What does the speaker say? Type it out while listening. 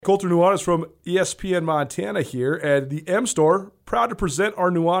Colter Nuanez from ESPN Montana here, and the M Store, proud to present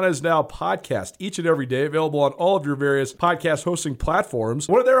our Nuanez Now podcast each and every day, available on all of your various podcast hosting platforms.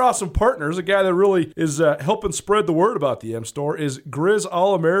 One of their awesome partners, a guy that really is helping spread the word about the M Store, is Grizz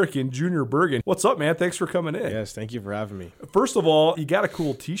All-American Junior Bergen. What's up, man? Thanks for coming in. Yes, thank you for having me. First of all, you got a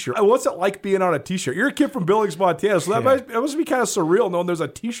cool t-shirt. What's it like being on a t-shirt? You're a kid from Billings, Montana, so that must be kind of surreal knowing there's a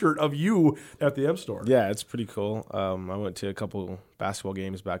t-shirt of you at the M Store. Yeah, it's pretty cool. I went to a couple basketball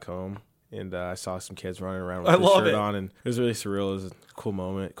games back home, and I saw some kids running around with the shirt on, and it was really surreal. It was a cool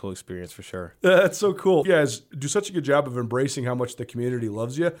moment, cool experience for sure. That's so cool. You guys do such a good job of embracing how much the community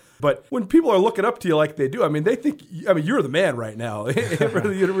loves you. But when people are looking up to you like they do, they think, you're the man right now for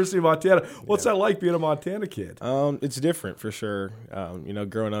the University of Montana. What's that like being a Montana kid? It's different for sure.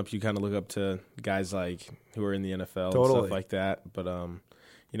 Growing up, you kind of look up to guys like who are in the NFL and stuff like that. But,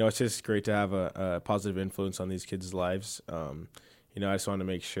 it's just great to have a positive influence on these kids' lives. I just want to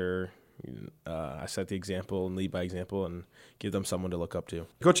make sure I set the example and lead by example and give them someone to look up to.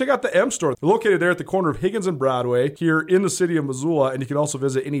 Go check out the M Store. They're located there at the corner of Higgins and Broadway here in the city of Missoula, and you can also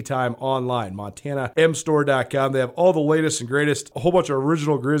visit anytime online, montanamstore.com. They have all the latest and greatest, a whole bunch of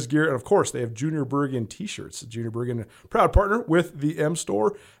original Grizz gear, and of course, they have Junior Bergen t-shirts. Junior Bergen, proud partner with the M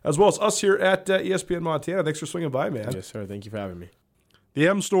Store, as well as us here at ESPN Montana. Thanks for swinging by, man. Yes, sir. Thank you for having me. The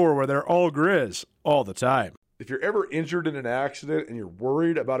M Store, where they're all Grizz all the time. If you're ever injured in an accident and you're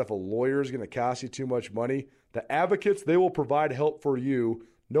worried about if a lawyer is going to cost you too much money, the Advocates, they will provide help for you.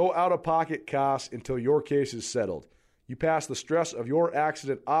 No out-of-pocket costs until your case is settled. You pass the stress of your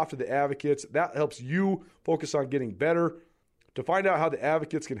accident off to the Advocates. That helps you focus on getting better. To find out how the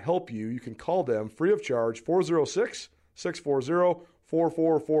Advocates can help you, you can call them free of charge,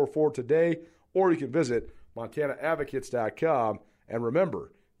 406-640-4444 today, or you can visit montanaadvocates.com. And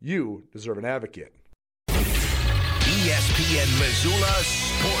remember, you deserve an advocate. ESPN Missoula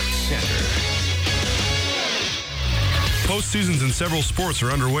Sports Center. Postseasons in several sports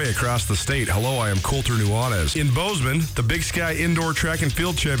are underway across the state. Hello, I am Colter Nuanez. In Bozeman, the Big Sky Indoor Track and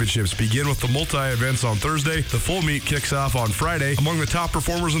Field Championships begin with the multi-events on Thursday. The full meet kicks off on Friday. Among the top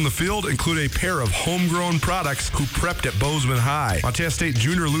performers in the field include a pair of homegrown products who prepped at Bozeman High. Montana State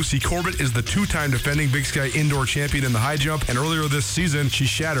junior Lucy Corbett is the two-time defending Big Sky Indoor champion in the high jump, and earlier this season, she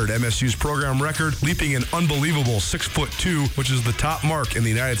shattered MSU's program record, leaping an unbelievable 6'2", which is the top mark in the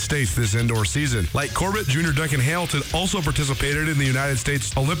United States this indoor season. Like Corbett, junior Duncan Hamilton also participated in the United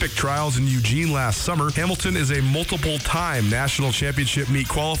States Olympic trials in Eugene last summer. Hamilton is a multiple-time national championship meet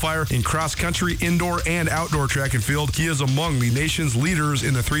qualifier in cross-country, indoor, and outdoor track and field. He is among the nation's leaders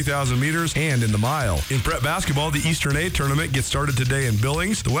in the 3,000 meters and in the mile. In prep basketball, the Eastern A tournament gets started today in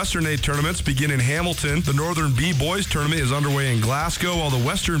Billings. The Western A tournaments begin in Hamilton. The Northern B boys tournament is underway in Glasgow, while the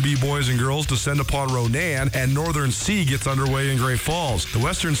Western B boys and girls descend upon Ronan, and Northern C gets underway in Great Falls. The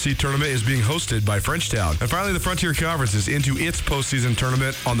Western C tournament is being hosted by Frenchtown. And finally, the Frontier Conference is into its postseason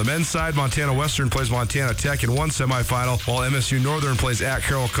tournament. On the men's side, Montana Western plays Montana Tech in one semifinal, while MSU Northern plays at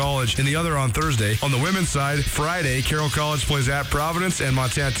Carroll College in the other on Thursday. On the women's side, Friday, Carroll College plays at Providence, and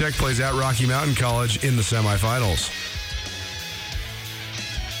Montana Tech plays at Rocky Mountain College in the semifinals.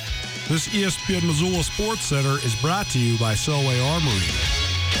 This ESPN Missoula Sports Center is brought to you by Selway Armory.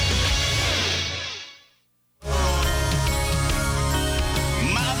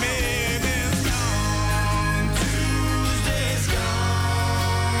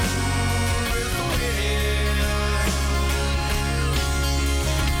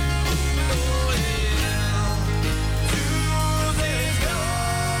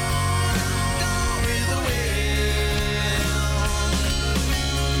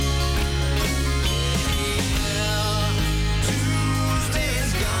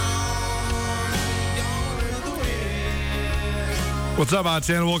 What's up,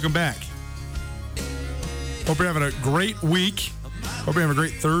 Montana? Welcome back. Hope you're having a great week. Hope you're having a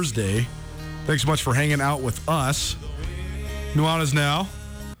great Thursday. Thanks so much for hanging out with us. Nuanez Now,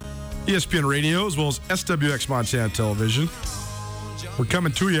 ESPN Radio, as well as SWX Montana Television. We're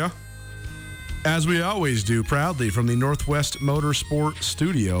coming to you, as we always do, proudly from the Northwest Motorsport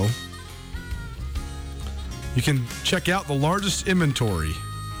Studio. You can check out the largest inventory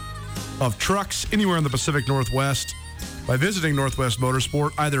of trucks anywhere in the Pacific Northwest by visiting Northwest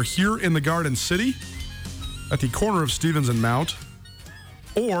Motorsport, either here in the Garden City at the corner of Stevens and Mount,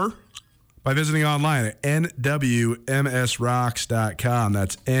 or by visiting online at nwmsrocks.com.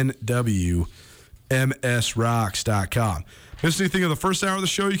 That's nwmsrocks.com. Miss anything of the first hour of the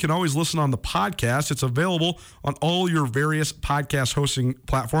show, you can always listen on the podcast. It's available on all your various podcast hosting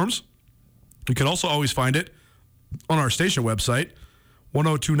platforms. You can also always find it on our station website,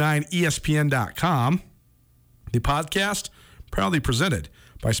 1029espn.com. The podcast proudly presented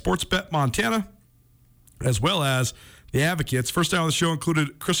by Sportsbet Montana, as well as the Advocates. First time on the show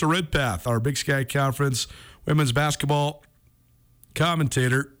included Krista Redpath, our Big Sky Conference women's basketball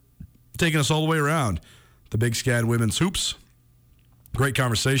commentator, taking us all the way around the Big Sky and women's hoops. Great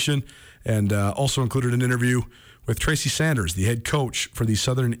conversation, and also included an interview with Tracy Sanders, the head coach for the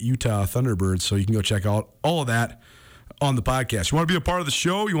Southern Utah Thunderbirds. So you can go check out all of that on the podcast. You want to be a part of the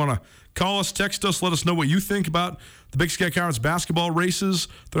show? You want to call us, text us, let us know what you think about the Big Sky Conference basketball races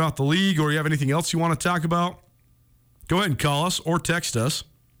throughout the league, or you have anything else you want to talk about? Go ahead and call us or text us.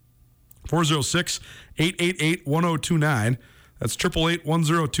 406-888-1029. That's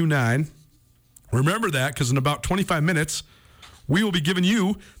 888-1029. Remember that, because in about 25 minutes, we will be giving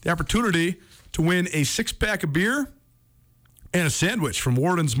you the opportunity to win a 6-pack of beer and a sandwich from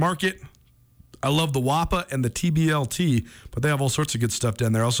Warden's Market. I love the WAPA and the TBLT, but they have all sorts of good stuff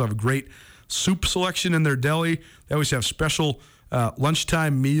down there. Also have a great soup selection in their deli. They always have special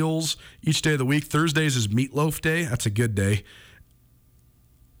lunchtime meals each day of the week. Thursdays is Meatloaf Day. That's a good day.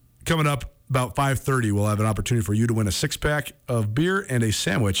 Coming up about 5:30, we'll have an opportunity for you to win a 6-pack of beer and a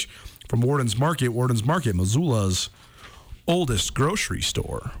sandwich from Warden's Market. Warden's Market, Missoula's oldest grocery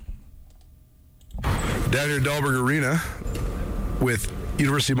store. Down here in Dahlberg Arena with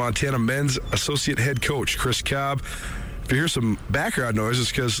University of Montana men's associate head coach Chris Cobb. If you hear some background noise,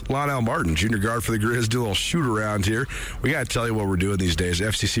 it's because Lionel Martin, junior guard for the Grizz, do a little shoot around here. We got to tell you what we're doing these days.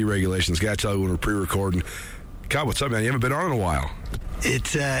 FCC regulations, got to tell you when we're pre-recording. Cobb, what's up, man? You haven't been on in a while.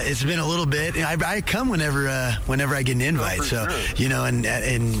 It's been a little bit. I come whenever I get an invite. So sure. You know, and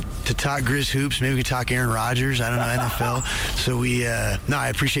to talk Grizz hoops, maybe we could talk Aaron Rodgers. I don't know, NFL. So I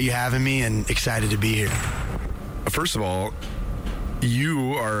appreciate you having me and excited to be here. First of all,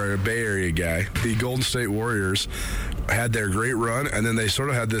 you are a Bay Area guy. The Golden State Warriors had their great run, and then they sort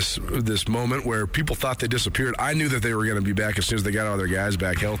of had this moment where people thought they disappeared. I knew that they were going to be back as soon as they got all their guys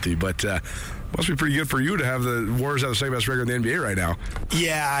back healthy, but must be pretty good for you to have the Warriors have the second best record in the NBA right now.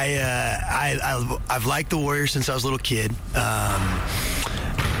 Yeah, I've liked the Warriors since I was a little kid.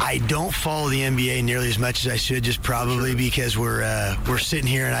 I don't follow the NBA nearly as much as I should, just probably because we're sitting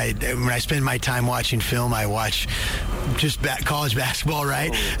here, and when I spend my time watching film, I watch just college basketball,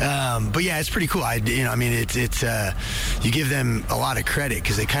 right? But yeah, it's pretty cool. It's you give them a lot of credit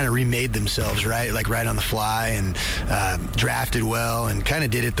because they kind of remade themselves, right? Like right on the fly, and drafted well, and kind of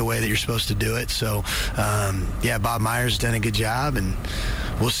did it the way that you're supposed to do it. So Bob Myers has done a good job, and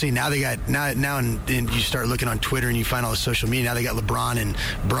we'll see. Now they got and you start looking on Twitter and you find all the social media. Now they got LeBron and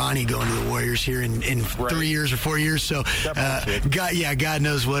Bronny going to the Warriors here in 3 years or 4 years. So God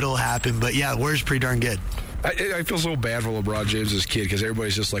knows what'll happen. But yeah, the Warriors are pretty darn good. I feel so bad for LeBron James' kid because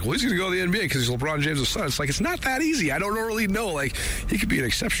everybody's just like, well, he's going to go to the NBA because he's LeBron James' son. It's like, it's not that easy. I don't really know. Like, he could be an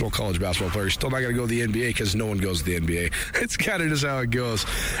exceptional college basketball player. He's still not going to go to the NBA because no one goes to the NBA. It's kind of just how it goes.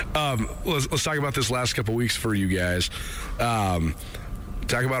 Let's talk about this last couple weeks for you guys.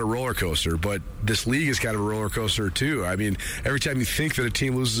 Talk about a roller coaster, but this league is kind of a roller coaster too. I mean, every time you think that a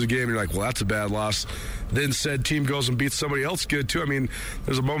team loses a game, you're like, well, that's a bad loss. Then said team goes and beats somebody else good too. I mean,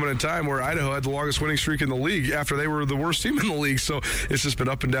 there's a moment in time where Idaho had the longest winning streak in the league after they were the worst team in the league. So it's just been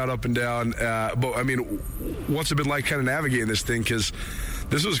up and down, up and down. But I mean, what's it been like kind of navigating this thing? Because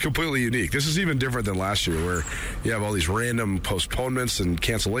this was completely unique. This is even different than last year where you have all these random postponements and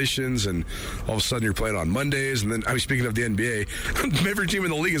cancellations, and all of a sudden you're playing on Mondays. And then, speaking of the NBA, every team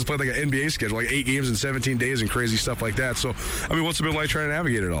in the league has played like an NBA schedule, like 8 games in 17 days and crazy stuff like that. So, I mean, what's it been like trying to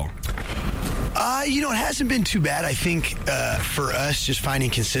navigate it all? It hasn't been too bad. I think for us, just finding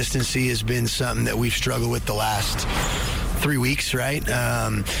consistency has been something that we've struggled with the last 3 weeks, right?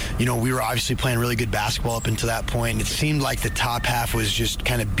 We were obviously playing really good basketball up until that point, and it seemed like the top half was just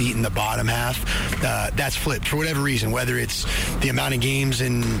kind of beating the bottom half. That's flipped for whatever reason, whether it's the amount of games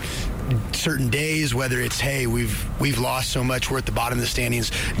in certain days, whether it's, hey, we've lost so much, we're at the bottom of the standings,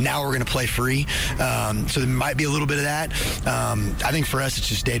 now we're going to play free. So there might be a little bit of that. I think for us, it's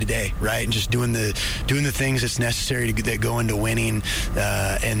just day to day, right? And just doing the things that's necessary that go into winning,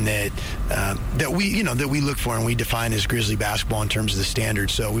 and that we look for and we define as Grizzly basketball in terms of the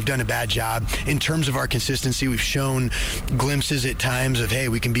standards. So we've done a bad job in terms of our consistency. We've shown glimpses at times of, hey,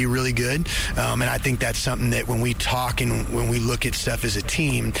 we can be really good. And I think that's something that when we talk and when we look at stuff as a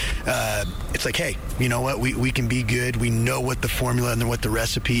team, it's like, hey, you know what? We can be good. We know what the formula and what the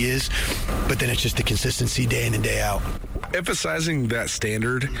recipe is, but then it's just the consistency day in and day out. Emphasizing that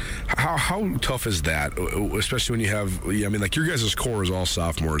standard, how tough is that? Especially when you have, like your guys' core is all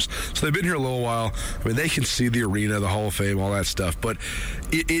sophomores, so they've been here a little while. I mean, they can see the arena, the Hall of Fame, all that stuff. But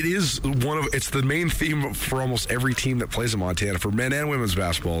it is it's the main theme for almost every team that plays in Montana, for men and women's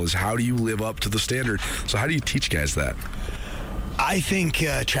basketball, is how do you live up to the standard? So how do you teach guys that? I think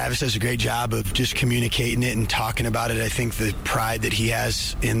Travis does a great job of just communicating it and talking about it. I think the pride that he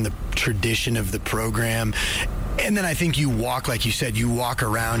has in the tradition of the program. And then I think you walk, like you said, you walk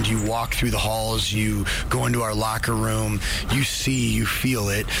around, you walk through the halls, you go into our locker room, you see, you feel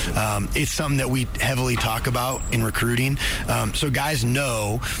it. It's something that we heavily talk about in recruiting. So guys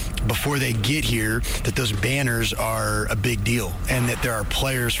know before they get here that those banners are a big deal and that there are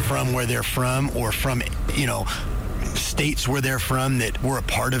players from where they're from or from, states where they're from that were a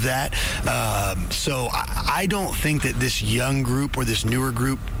part of that. So I don't think that this young group or this newer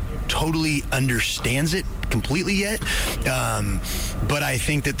group totally understands it completely yet, but I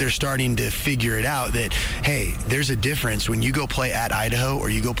think that they're starting to figure it out that, hey, there's a difference when you go play at Idaho or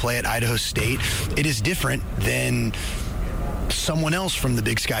you go play at Idaho State. It is different than someone else from the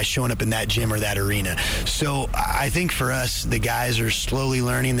Big Sky showing up in that gym or that arena. So I think for us, the guys are slowly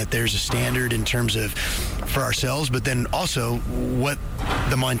learning that there's a standard in terms of for ourselves, but then also what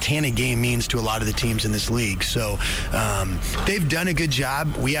the Montana game means to a lot of the teams in this league. So they've done a good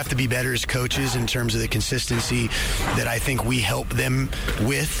job. We have to be better as coaches in terms of the consistency that I think we help them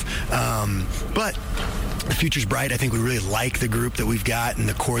with. But the future's bright. I think we really like the group that we've got and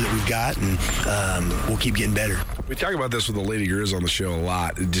the core that we've got, and we'll keep getting better. We talk about this with the Lady Grizz on the show a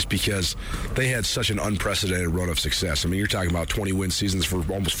lot, just because they had such an unprecedented run of success. I mean, you're talking about 20-win seasons for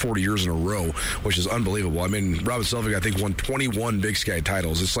almost 40 years in a row, which is unbelievable. I mean, Robin Selvig, I think, won 21 Big Sky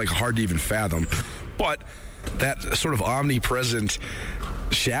titles. It's like hard to even fathom. But that sort of omnipresent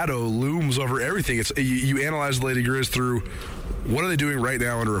shadow looms over everything. It's you analyze the Lady Grizz through what are they doing right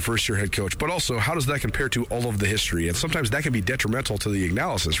now under a first-year head coach, but also how does that compare to all of the history? And sometimes that can be detrimental to the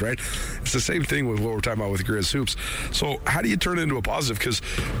analysis, right? It's the same thing with what we're talking about with Grizz Hoops. So how do you turn it into a positive? Because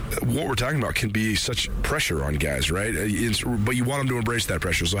what we're talking about can be such pressure on guys, right? But you want them to embrace that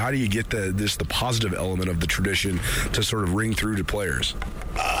pressure. So how do you get the positive element of the tradition to sort of ring through to players?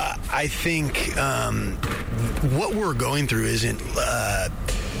 I think what we're going through isn't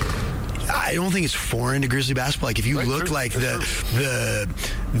I don't think it's foreign to Grizzly basketball. Like if you look like the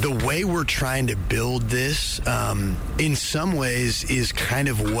way we're trying to build this, in some ways is kind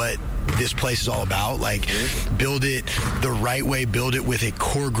of what this place is all about. Like build it the right way, build it with a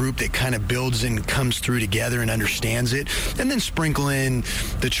core group that kind of builds and comes through together and understands it, and then sprinkle in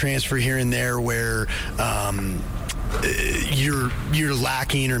the transfer here and there where you're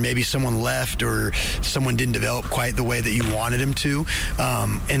lacking, or maybe someone left or someone didn't develop quite the way that you wanted him to.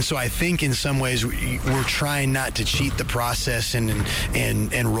 And so I think in some ways we're trying not to cheat the process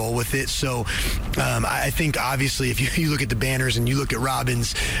and roll with it. So I think obviously if you look at the banners and you look at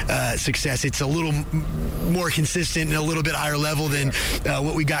Robin's success, it's a little more consistent and a little bit higher level than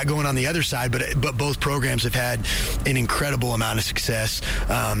what we got going on the other side. But both programs have had an incredible amount of success.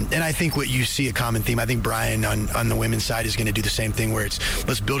 And I think what you see a common theme, I think Brian on the women's side is going to do the same thing, where it's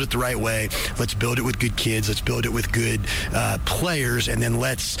let's build it the right way, let's build it with good kids, let's build it with good players, and then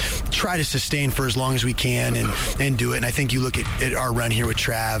let's try to sustain for as long as we can and do it. And I think you look at our run here with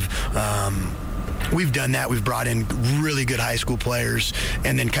Trav, we've done that. We've brought in really good high school players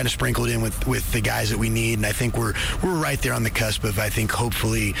and then kind of sprinkled in with the guys that we need. And I think we're right there on the cusp of, I think,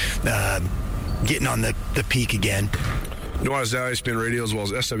 hopefully getting on the peak again. Nuanez now ESPN Radio as well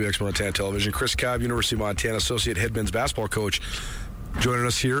as SWX Montana Television. Chris Cobb, University of Montana Associate Head Men's Basketball Coach, joining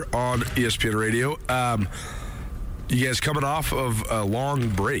us here on ESPN Radio. You guys coming off of a long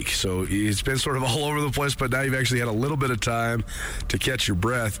break, so it's been sort of all over the place, but now you've actually had a little bit of time to catch your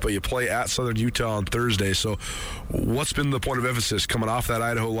breath, but you play at Southern Utah on Thursday. So what's been the point of emphasis coming off that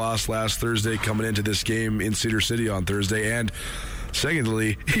Idaho loss last Thursday, coming into this game in Cedar City on Thursday? And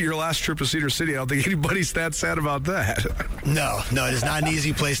secondly, your last trip to Cedar City, I don't think anybody's that sad about that. No, it's not an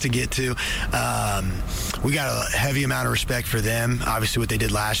easy place to get to. We got a heavy amount of respect for them, obviously what they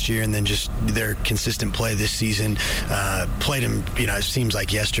did last year, and then just their consistent play this season. Played them, it seems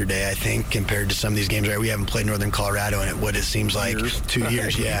like yesterday, I think, compared to some of these games. Right? We haven't played Northern Colorado in what it seems like 2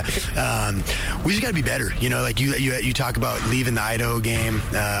 years. Yeah. We just got to be better. Like you talk about leaving the Idaho game.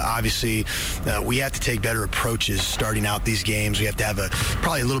 Obviously, we have to take better approaches starting out these games. We have to have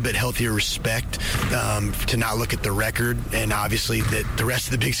probably a little bit healthier respect to not look at the record, and obviously that the rest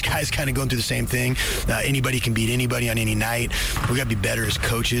of the Big Sky is kind of going through the same thing. Anybody can beat anybody on any night. We got to be better as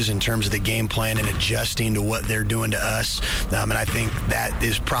coaches in terms of the game plan and adjusting to what they're doing to us. And I think that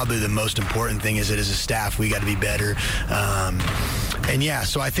is probably the most important thing, is that as a staff we got to be better. yeah,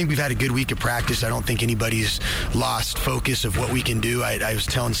 so I think we've had a good week of practice. I don't think anybody's lost focus of what we can do. I was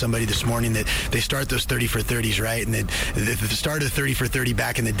telling somebody this morning that they start those 30 for 30s, right? And the start of the 30 for 30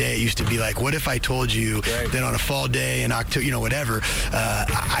 back in the day, it used to be like, what if I told you that on a fall day in October, whatever.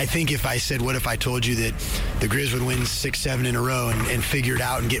 I think if I said, what if I told you that the Grizz would win 6-7 in a row and figure it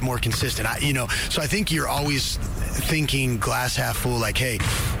out and get more consistent, so I think you're always thinking glass half full, like, hey,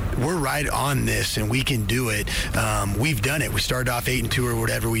 we're right on this and we can do it. We've done it. We started off 8-2 or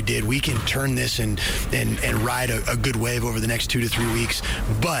whatever we did. We can turn this and ride a good wave over the next 2 to 3 weeks.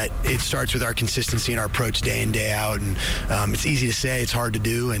 But it starts with our consistency and our approach day in, day out. And it's easy to say, it's hard to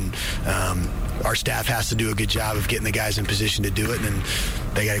do. And our staff has to do a good job of getting the guys in position to do it. And then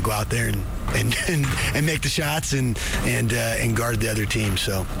they got to go out there and make the shots and guard the other team.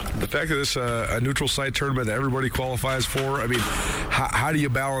 So the fact that this a neutral site tournament that everybody qualifies for, I mean, how do you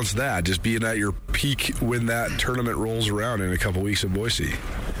balance that? Just being at your peak when that tournament rolls around in a couple weeks in Boise.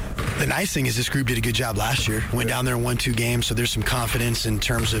 The nice thing is this group did a good job last year. Went down there and won 2 games, so there's some confidence in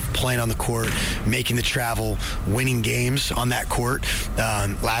terms of playing on the court, making the travel, winning games on that court.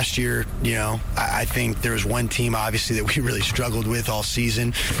 Last year, I think there was one team, obviously, that we really struggled with all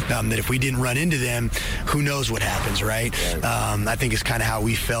season, that if we didn't run into them, who knows what happens, right? I think it's kind of how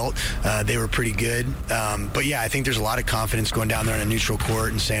we felt. They were pretty good. But, yeah, I think there's a lot of confidence going down there on a neutral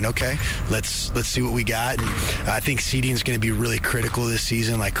court and saying, okay, let's see what we got. And I think seeding is going to be really critical this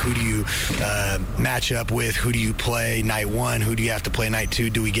season. Like, who do you match up with? Who do you play night 1? Who do you have to play night 2?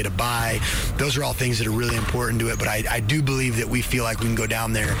 Do we get a bye? Those are all things that are really important to it. But I do believe that we feel like we can go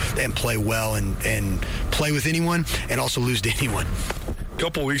down there and play well and play with anyone and also lose to anyone. A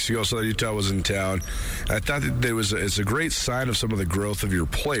couple of weeks ago, Southern Utah was in town. I thought that it's a great sign of some of the growth of your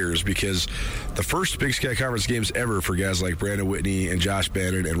players, because the first Big Sky Conference games ever for guys like Brandon Whitney and Josh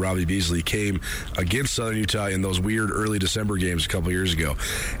Bannon and Robbie Beasley came against Southern Utah in those weird early December games a couple of years ago.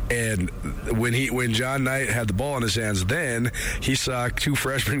 And when John Knight had the ball in his hands, then he saw 2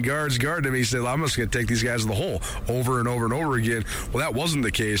 freshman guards guard him. He said, I'm just going to take these guys to the hole over and over and over again. Well, that wasn't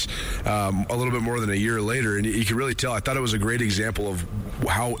the case a little bit more than a year later, and you could really tell. I thought it was a great example of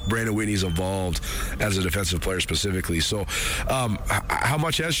how Brandon Whitney's evolved as a defensive player specifically. So how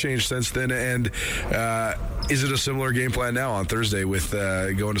much has changed since then, and is it a similar game plan now on Thursday with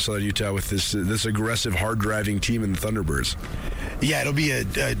going to Southern Utah with this aggressive, hard-driving team in the Thunderbirds? Yeah, it'll be a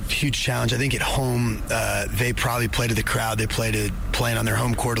huge challenge. I think at home, they probably play to the crowd. They playing on their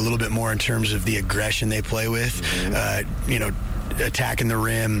home court a little bit more in terms of the aggression they play with, attacking the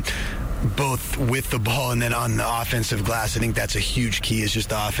rim, both with the ball and then on the offensive glass. I think that's a huge key, is just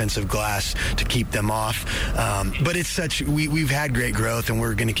the offensive glass to keep them off. But it's we've had great growth, and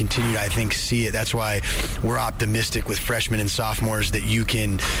we're going to continue to, I think, see it. That's why we're optimistic with freshmen and sophomores that you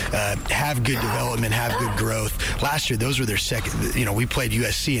can have good development, have good growth. Last year, those were their second. We played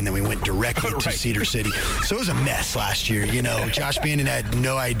USC, and then we went directly to Cedar City. So it was a mess last year. Josh Bannon had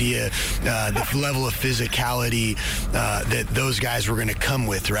no idea the level of physicality that those guys were going to come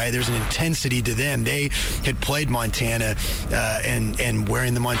with, right? There's an intensity to them. They had played Montana, and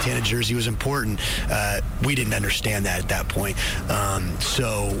wearing the Montana jersey was important. We didn't understand that at that point.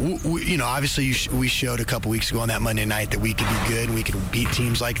 Obviously we showed a couple weeks ago on that Monday night that we could be good and we could beat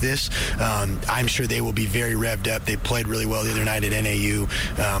teams like this. I'm sure they will be very revved up. They played really well the other night at NAU,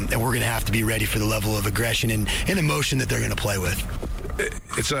 and we're going to have to be ready for the level of aggression and emotion that they're going to play with.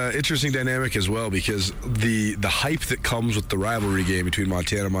 It's an interesting dynamic as well, because the hype that comes with the rivalry game between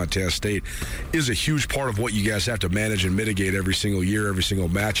Montana and Montana State is a huge part of what you guys have to manage and mitigate every single year, every single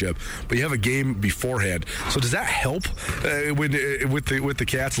matchup. But you have a game beforehand, so does that help with the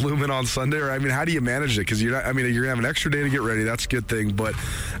Cats looming on Sunday? Or how do you manage it? Because you're gonna have an extra day to get ready. That's a good thing, but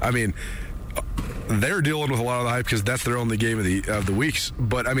they're dealing with a lot of the hype because that's their only game of the weeks.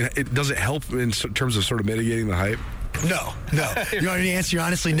 But does it help in terms of sort of mitigating the hype? No. You want me to answer you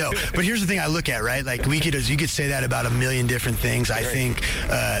honestly? No. But here's the thing I look at, right? Like, you could say that about a million different things. I think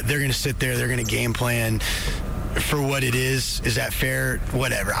they're going to sit there, they're going to game plan for what it is. Is that fair?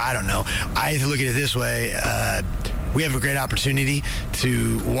 Whatever. I don't know. I look at it this way. We have a great opportunity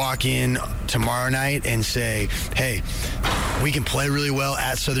to walk in tomorrow night and say, hey, we can play really well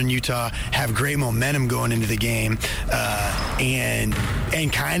at Southern Utah, have great momentum going into the game, and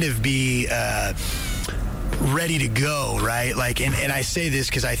kind of be ready to go, right? Like, and I say this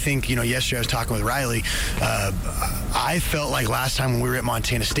because I think, yesterday I was talking with Riley. I felt like last time when we were at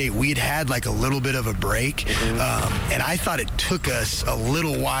Montana State, we'd had like a little bit of a break. And I thought it took us a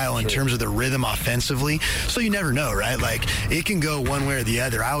little while in terms of the rhythm offensively. So you never know, right? Like, it can go one way or the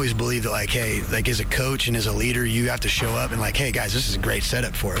other. I always believe that, like, hey, like as a coach and as a leader, you have to show up and like, hey guys, this is a great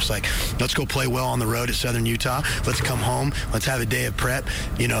setup for us. Like, let's go play well on the road at Southern Utah. Let's come home. Let's have a day of prep,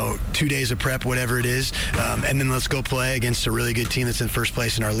 2 days of prep, whatever it is. And then let's go play against a really good team that's in first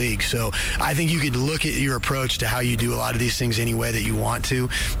place in our league. So I think you could look at your approach to how you do a lot of these things any way that you want to,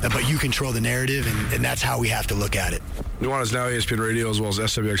 but you control the narrative, and that's how we have to look at it. Nuanez now ESPN Radio as well as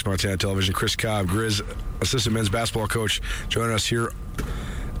SWX Montana Television. Chris Cobb, Grizz assistant men's basketball coach, joining us here.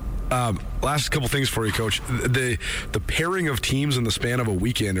 Last couple things for you, Coach. The pairing of teams in the span of a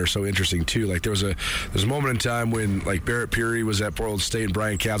weekend are so interesting too. Like there's a moment in time when like Barrett Peary was at Portland State and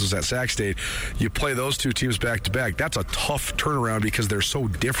Brian Katz was at Sac State. You play those two teams back to back. That's a tough turnaround because they're so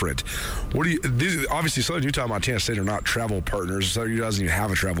different. Obviously Southern Utah and Montana State are not travel partners. Southern Utah doesn't even have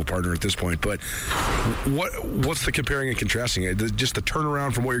a travel partner at this point. But what's the comparing and contrasting? Just the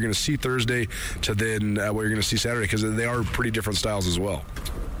turnaround from what you're going to see Thursday to then what you're going to see Saturday, because they are pretty different styles as well.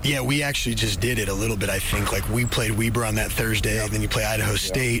 Yeah, we actually just did it a little bit, I think. Like, we played Weber on that Thursday, and then you play Idaho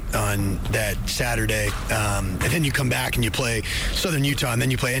State on that Saturday. And then you come back and you play Southern Utah, and then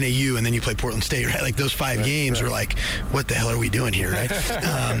you play NAU, and then you play Portland State, right? Like, those 5 games were like, what the hell are we doing here, right?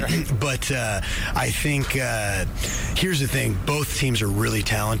 But I think here's the thing. Both teams are really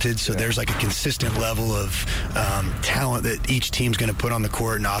talented, so there's like a consistent level of talent that each team's going to put on the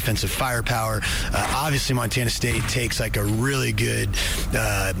court and offensive firepower. Obviously, Montana State takes like a really good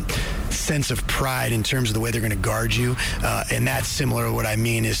sense of pride in terms of the way they're going to guard you, and that's similar to what I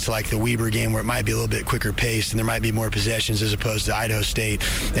mean is to like the Weber game, where it might be a little bit quicker paced and there might be more possessions, as opposed to Idaho State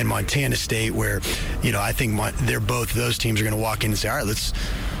and Montana State, where I think those teams are going to walk in and say, all right, let's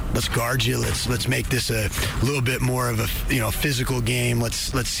guard you. Let's make this a little bit more of a physical game.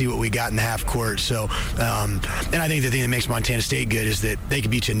 Let's see what we got in the half court. So, and I think the thing that makes Montana State good is that they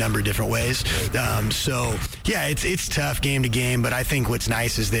can beat you a number of different ways. So yeah, it's tough game to game. But I think what's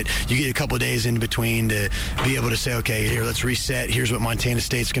nice is that you get a couple of days in between to be able to say, okay, here, let's reset. Here's what Montana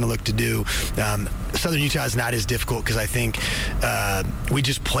State's going to look to do. Southern Utah is not as difficult because I think we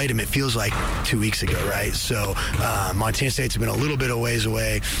just played them. It feels like 2 weeks ago, right? So Montana State's been a little bit of ways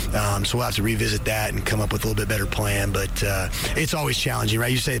away. So we'll have to revisit that and come up with a little bit better plan. But it's always challenging,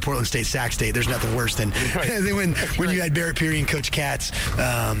 right? You say Portland State, Sac State, there's nothing worse than when you had Barrett Peary and Coach Katz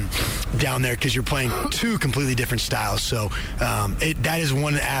down there, because you're playing 2 completely different styles. So that is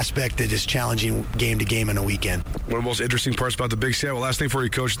one aspect that is challenging game to game on a weekend. One of the most interesting parts about the Big Sky. Well, last thing for you,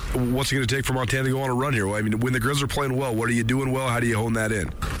 Coach, what's it going to take for Montana to go on a run here? Well, I mean, when the Grizz are playing well, what are you doing well? How do you hone that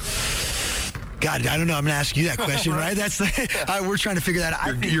in? God, I don't know. I'm going to ask you that question, right? We're trying to figure that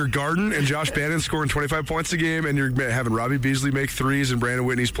out. You're Garden and Josh Bannon scoring 25 points a game, and you're having Robbie Beasley make threes, and Brandon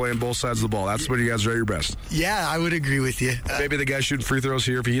Whitney's playing both sides of the ball. That's when you guys are at your best. Yeah, I would agree with you. Maybe the guy shooting free throws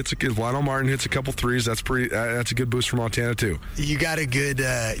here. If Lionel Martin hits a couple threes, that's a good boost for Montana too. You got a good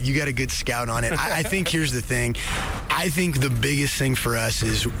scout on it. I think here's the thing. I think the biggest thing for us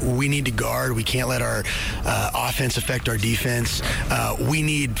is we need to guard. We can't let our offense affect our defense. We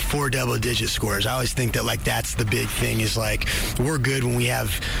need 4 double-digit scores. I always think that that's the big thing, is like we're good when we have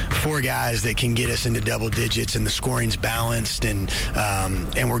 4 guys that can get us into double digits and the scoring's balanced and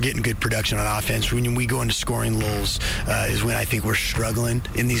we're getting good production on offense. When we go into scoring lulls is when I think we're struggling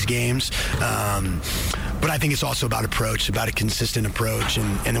in these games. But I think it's also about approach, about a consistent approach,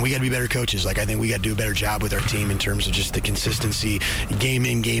 and then we got to be better coaches. Like, I think we got to do a better job with our team in terms of just the consistency, game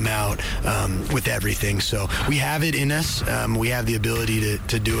in, game out, with everything. So we have it in us. We have the ability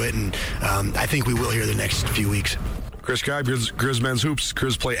to do it, and I think we will here the next few weeks. Chris Cobb, Grizz Men's Hoops.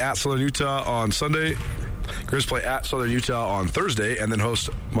 Grizz play at Southern Utah on Sunday. Grizz play at Southern Utah on Thursday, and then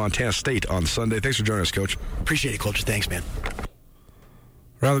host Montana State on Sunday. Thanks for joining us, Coach. Appreciate it, Colter. Thanks, man.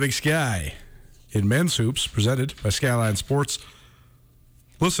 Around the Big Sky in Men's Hoops, presented by Skyline Sports.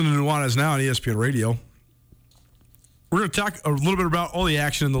 Listen to Nuanez now on ESPN Radio. We're going to talk a little bit about all the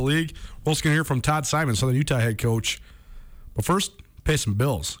action in the league. We're also going to hear from Todd Simon, Southern Utah head coach. But first, pay some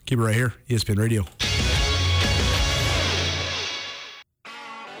bills. Keep it right here, ESPN Radio.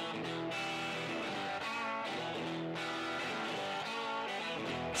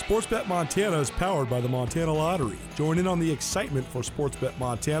 Sportsbet Montana is powered by the Montana Lottery. Join in on the excitement for Sportsbet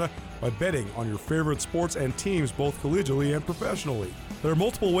Montana by betting on your favorite sports and teams both collegially and professionally. There are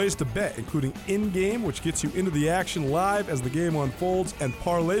multiple ways to bet, including in-game, which gets you into the action live as the game unfolds, and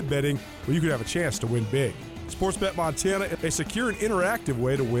parlay betting, where you could have a chance to win big. Sportsbet Montana, a secure and interactive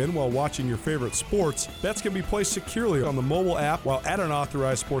way to win while watching your favorite sports. Bets can be placed securely on the mobile app while at an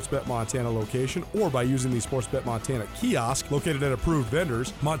authorized Sportsbet Montana location or by using the Sportsbet Montana kiosk located at approved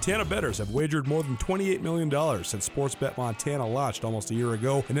vendors. Montana bettors have wagered more than $28 million since Sportsbet Montana launched almost a year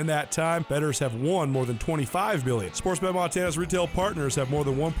ago, and in that time, bettors have won more than $25 million. Sportsbet Montana's retail partners have more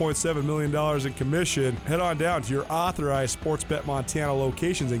than $1.7 million in commission. Head on down to your authorized Sportsbet Montana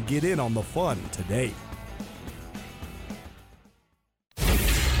locations and get in on the fun today.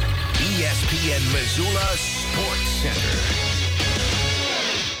 ESPN Missoula Sports Center.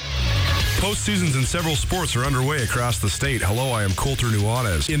 Postseasons in several sports are underway across the state. Hello, I am Colter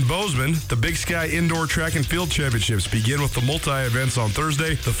Nuanez. In Bozeman, the Big Sky Indoor Track and Field Championships begin with the multi-events on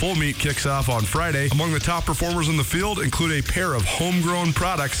Thursday. The full meet kicks off on Friday. Among the top performers in the field include a pair of homegrown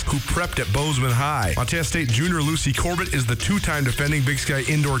products who prepped at Bozeman High. Montana State junior Lucy Corbett is the two-time defending Big Sky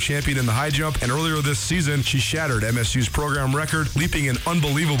Indoor champion in the high jump, and earlier this season, she shattered MSU's program record, leaping an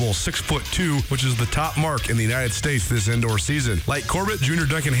unbelievable 6'2", which is the top mark in the United States this indoor season. Like Corbett, junior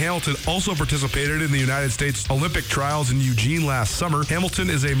Duncan Hamilton also participated in the United States Olympic trials in Eugene last summer. Hamilton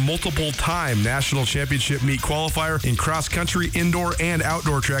is a multiple-time national championship meet qualifier in cross-country, indoor, and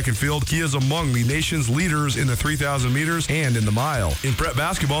outdoor track and field. He is among the nation's leaders in the 3,000 meters and in the mile. In prep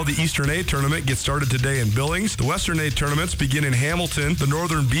basketball, the Eastern A tournament gets started today in Billings. The Western A tournaments begin in Hamilton. The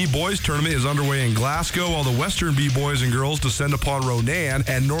Northern B boys tournament is underway in Glasgow, while the Western B boys and girls descend upon Ronan,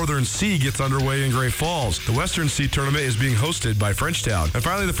 and Northern C gets underway in Great Falls. The Western C tournament is being hosted by Frenchtown. And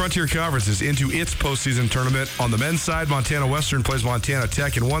finally, the Frontier Conference is into its postseason tournament. On the men's side, Montana Western plays Montana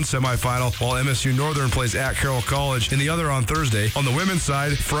Tech in one semifinal, while MSU Northern plays at Carroll College in the other on Thursday. On the women's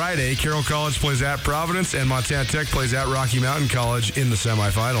side, Friday, Carroll College plays at Providence, and Montana Tech plays at Rocky Mountain College in the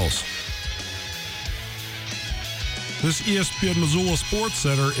semifinals. This ESPN Missoula Sports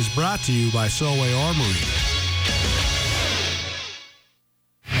Center is brought to you by Selway Armory.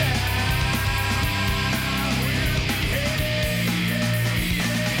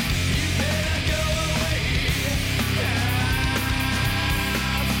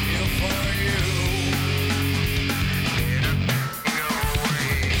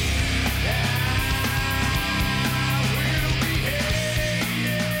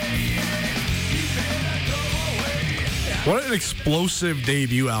 What an explosive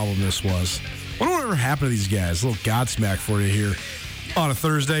debut album this was. I wonder whatever happened to these guys. A little Godsmack for you here on a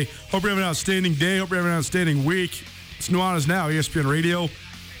Thursday. Hope you're having an outstanding day. Hope you're having an outstanding week. It's Nuanez Now, ESPN Radio.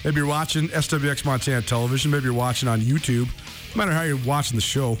 Maybe you're watching SWX Montana Television. Maybe you're watching on YouTube. No matter how you're watching the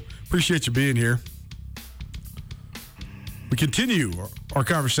show, appreciate you being here. We continue our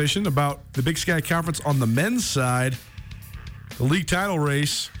conversation about the Big Sky Conference on the men's side. The league title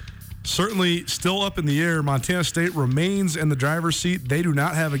race certainly still up in the air. Montana State remains in the driver's seat. They do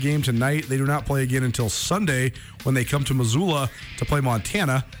not have a game tonight. They do not play again until Sunday when they come to Missoula to play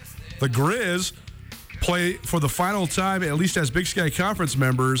Montana. The Grizz play for the final time, at least as Big Sky Conference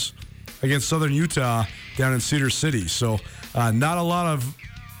members, against Southern Utah down in Cedar City. So not a lot of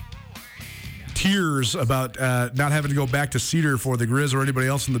tears about not having to go back to Cedar for the Grizz or anybody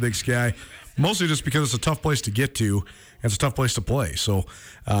else in the Big Sky, mostly just because it's a tough place to get to. It's a tough place to play, so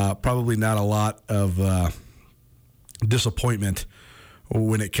probably not a lot of disappointment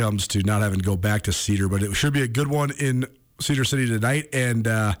when it comes to not having to go back to Cedar, but it should be a good one in Cedar City tonight, and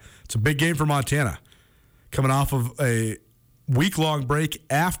it's a big game for Montana. Coming off of a week-long break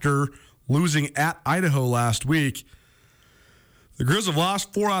after losing at Idaho last week, the Grizz have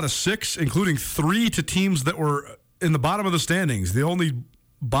lost 4 out of 6, including 3 to teams that were in the bottom of the standings. The only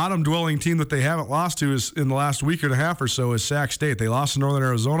bottom-dwelling team that they haven't lost to is in the last week and a half or so is Sac State. They lost to Northern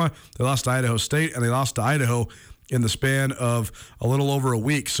Arizona, they lost to Idaho State, and they lost to Idaho in the span of a little over a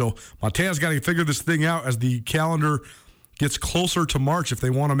week. So Montana's got to figure this thing out as the calendar gets closer to March if they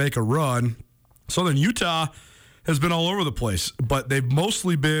want to make a run. Southern Utah has been all over the place, but they've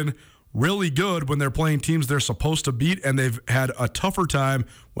mostly been really good when they're playing teams they're supposed to beat, and they've had a tougher time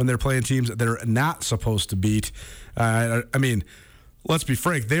when they're playing teams that they're not supposed to beat. Let's be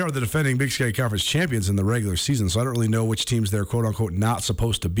frank, they are the defending Big Sky Conference champions in the regular season, so I don't really know which teams they're quote-unquote not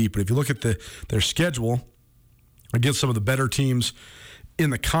supposed to beat. But if you look at their schedule against some of the better teams in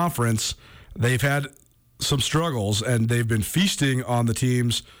the conference, they've had some struggles, and they've been feasting on the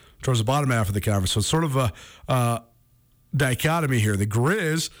teams towards the bottom half of the conference. So it's sort of a dichotomy here. The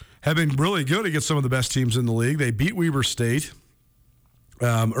Grizz have been really good against some of the best teams in the league. They beat Weber State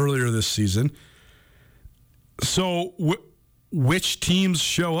earlier this season. So which teams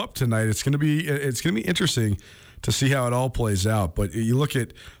show up tonight? It's going to be interesting to see how it all plays out. But you look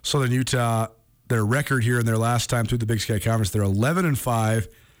at Southern Utah, their record here in their last time through the Big Sky Conference, they're 11-5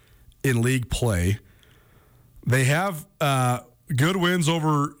 in league play. They have good wins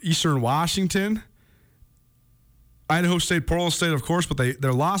over Eastern Washington, Idaho State, Portland State, of course, but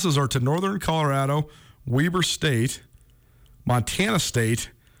their losses are to Northern Colorado, Weber State, Montana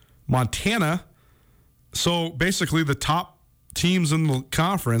State, Montana. So basically the top teams in the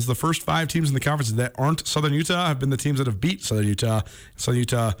conference, the first 5 teams in the conference that aren't Southern Utah have been the teams that have beat Southern Utah. Southern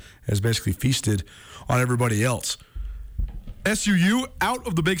Utah has basically feasted on everybody else. SUU out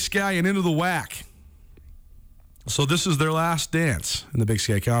of the Big Sky and into the WAC. So this is their last dance in the Big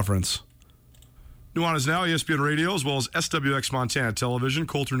Sky Conference. Nuanez Now, ESPN Radio, as well as SWX Montana Television.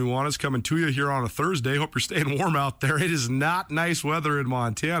 Colter Nuanez coming to you here on a Thursday. Hope you're staying warm out there. It is not nice weather in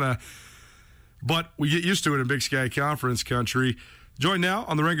Montana, but we get used to it in Big Sky Conference country. Joined now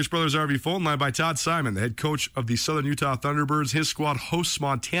on the Rankish Brothers RV phone line by Todd Simon, the head coach of the Southern Utah Thunderbirds. His squad hosts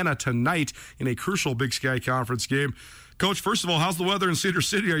Montana tonight in a crucial Big Sky Conference game. Coach, first of all, how's the weather in Cedar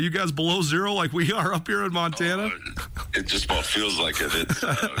City? Are you guys below zero like we are up here in Montana? It just about feels like it. It's,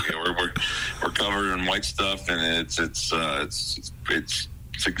 we're covered in white stuff, and it's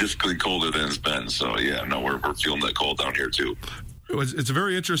significantly colder than it's been. So yeah, no, we're feeling that cold down here too. It's a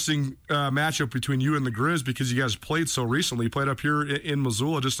very interesting matchup between you and the Grizz because you guys played so recently. You played up here in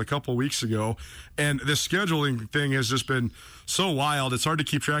Missoula just a couple weeks ago, and this scheduling thing has just been so wild. It's hard to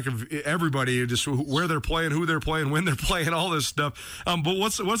keep track of everybody, just where they're playing, who they're playing, when they're playing, all this stuff. But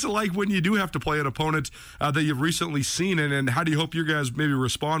what's it like when you do have to play an opponent that you've recently seen, and how do you hope you guys maybe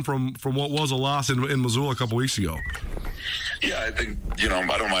respond from what was a loss in Missoula a couple weeks ago? Yeah, I think, I don't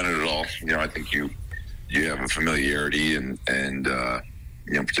mind it at all. I think you have a familiarity and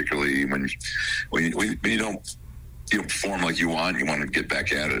particularly when you don't perform like you want to get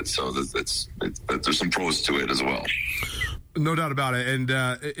back at it. So there's some pros to it as well. No doubt about it. And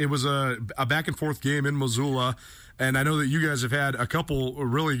it was a back and forth game in Missoula. And I know that you guys have had a couple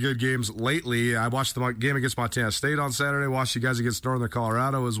really good games lately. I watched the game against Montana State on Saturday, watched you guys against Northern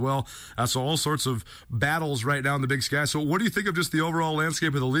Colorado as well. So all sorts of battles right now in the Big Sky. So what do you think of just the overall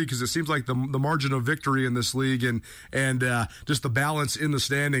landscape of the league? Because it seems like the margin of victory in this league and just the balance in the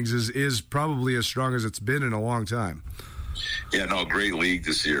standings is probably as strong as it's been in a long time. Yeah, no, great league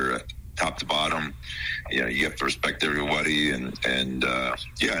this year. Top to bottom, you have to respect everybody, and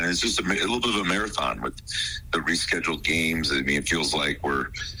it's just a little bit of a marathon with the rescheduled games. I mean, it feels like we're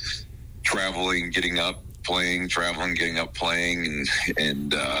traveling, getting up, playing, traveling, getting up, playing,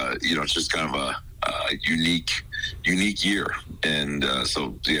 and it's just kind of a unique year. And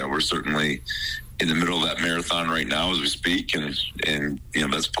so we're certainly in the middle of that marathon right now as we speak, and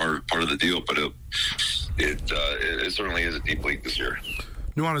that's part of the deal. But it certainly is a deep league this year.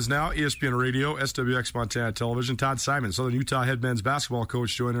 Nuanez Now, ESPN Radio, SWX Montana Television. Todd Simon, Southern Utah head men's basketball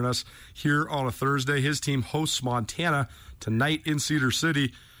coach, joining us here on a Thursday. His team hosts Montana tonight in Cedar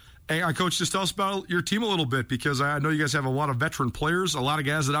City. Hey, Coach, just tell us about your team a little bit, because I know you guys have a lot of veteran players, a lot of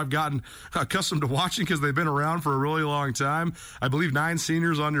guys that I've gotten accustomed to watching because they've been around for a really long time. I believe 9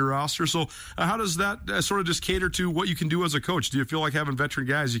 seniors on your roster. So how does that sort of just cater to what you can do as a coach? Do you feel like having veteran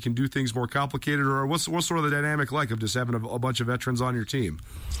guys, you can do things more complicated, or what's sort of the dynamic like of just having a bunch of veterans on your team?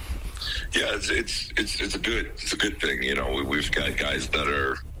 Yeah, it's a good thing. We've got guys that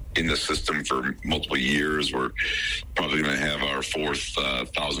are in the system for multiple years. We're probably going to have our 4th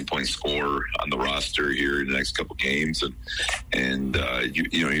 1,000-point scorer on the roster here in the next couple games, and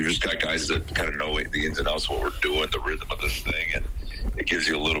you just got guys that kind of know the ins and outs of what we're doing, the rhythm of this thing, and it gives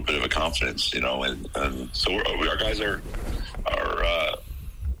you a little bit of a confidence, and so our guys are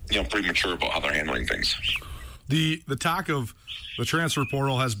pretty mature about how they're handling things. The talk of the transfer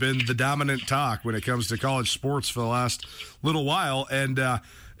portal has been the dominant talk when it comes to college sports for the last little while, and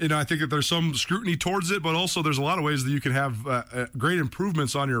I think that there's some scrutiny towards it, but also there's a lot of ways that you can have great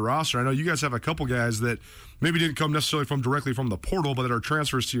improvements on your roster. I know you guys have a couple guys that maybe didn't come necessarily directly from the portal, but that are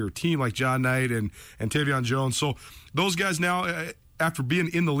transfers to your team, like John Knight and Tavion Jones. So those guys now, after being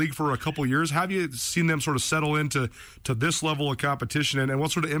in the league for a couple years, have you seen them sort of settle into this level of competition, and what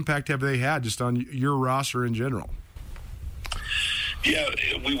sort of impact have they had just on your roster in general? Yeah,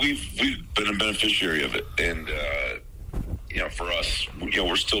 we've been a beneficiary of it, and for us,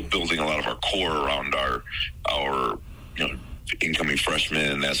 we're still building a lot of our core around our incoming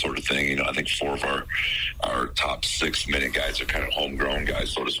freshmen and that sort of thing. I think 4 of our top 6 minute guys are kind of homegrown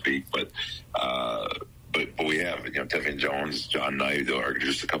guys, so to speak. But we have Tavion Jones, John Knight, are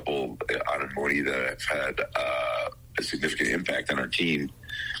just a couple on Mooney that have had a significant impact on our team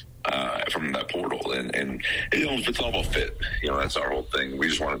from that portal, and it's all about fit. That's our whole thing. We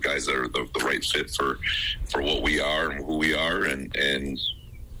just want guys that are the right fit for what we are and who we are, and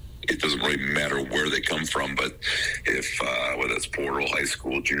it doesn't really matter where they come from, but if whether it's portal, high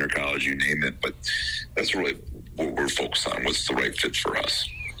school, junior college, you name it. But that's really what we're focused on. What's the right fit for us?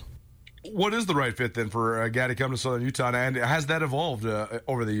 What is the right fit then for a guy to come to Southern Utah, and has that evolved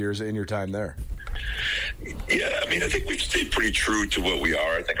over the years in your time there? Yeah, I mean, I think we've stayed pretty true to what we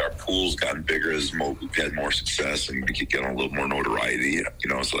are. I think our pool's gotten bigger as we've had more success and we keep getting a little more notoriety.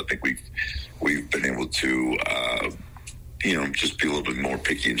 So I think we've been able to just be a little bit more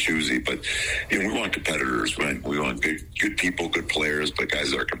picky and choosy. But we want competitors. We want good people, good players, but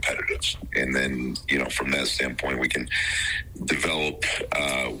guys that are competitive. And then from that standpoint, we can develop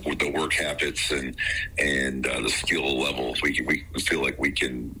with the work habits and the skill level. We feel like we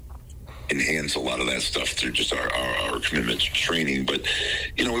can enhance a lot of that stuff through just our commitment to training. But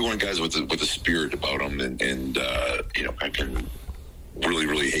we want guys with a spirit about them, and I can really,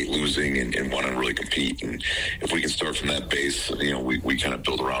 really hate losing and want to really compete. And if we can start from that base, we kind of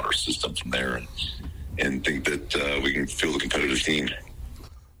build around our system from there and think that we can field a competitive team.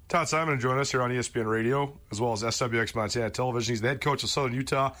 Todd Simon joined us here on ESPN Radio as well as SWX Montana Television. He's the head coach of Southern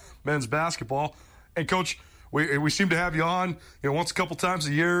Utah men's basketball. And Coach, we seem to have you on, once a couple times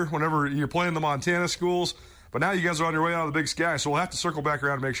a year whenever you're playing the Montana schools. But now you guys are on your way out of the Big Sky, so we'll have to circle back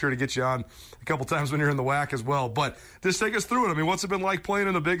around and make sure to get you on a couple times when you're in the WAC as well. But just take us through it. I mean, what's it been like playing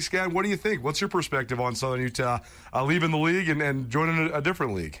in the Big Sky? What do you think? What's your perspective on Southern Utah leaving the league and joining a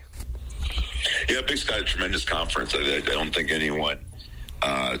different league? Yeah, Big Sky is a tremendous conference. I don't think anyone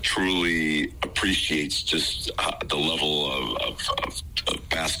truly appreciates just the level of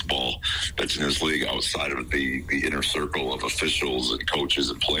basketball that's in this league outside of the inner circle of officials and coaches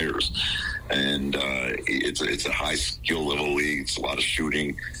and players. And it's a high skill level league. It's a lot of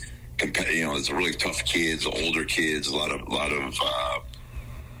shooting. It's really tough kids, older kids, a lot of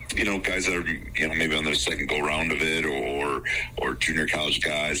guys that are maybe on their second go round of it, or junior college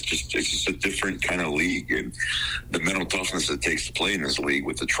guys. It's just a different kind of league, and the mental toughness it takes to play in this league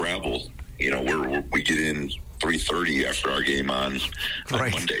with the travel. We get in 3:30 after our game on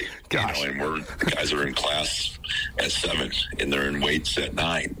Monday. Gosh. And the guys are in class at 7, and they're in weights at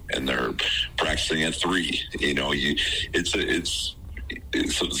 9, and they're practicing at 3.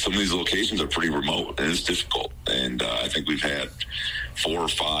 Some of these locations are pretty remote, and it's difficult. And I think we've had 4 or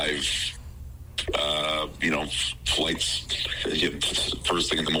 5, flights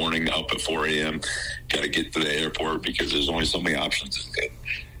first thing in the morning, up at 4 a.m. Got to get to the airport because there's only so many options.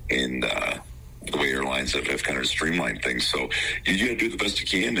 And the way airlines have kind of streamlined things. So you got to do the best you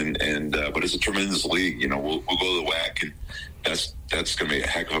can. But it's a tremendous league. We'll go to the WAC, and that's going to be a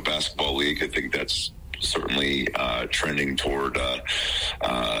heck of a basketball league. I think that's certainly trending toward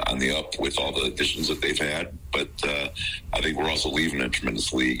on the up with all the additions that they've had. But I think we're also leaving a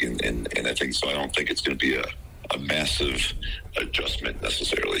tremendous league, and I think so. I don't think it's going to be a massive adjustment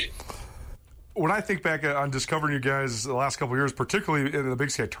necessarily. When I think back on discovering you guys the last couple of years, particularly in the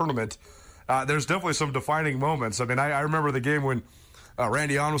Big Sky tournament, there's definitely some defining moments. I mean, I remember the game when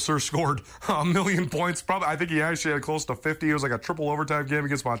Randy Onwuser scored 1 million points. I think he actually had close to 50. It was like a triple overtime game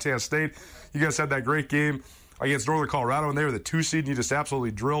against Montana State. You guys had that great game against Northern Colorado, and they were the 2 seed, and you just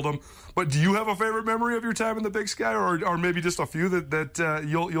absolutely drilled them. But do you have a favorite memory of your time in the Big Sky, or maybe just a few that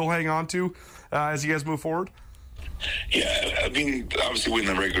you'll hang on to as you guys move forward? Yeah, I mean, obviously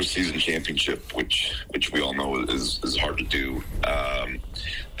winning the regular season championship, which we all know is hard to do.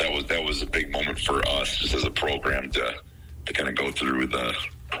 That was a big moment for us just as a program to kind of go through the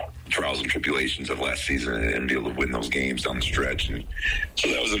trials and tribulations of last season and be able to win those games down the stretch. And so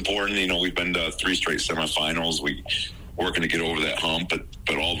that was important. We've been to 3 straight semifinals. We working to get over that hump, but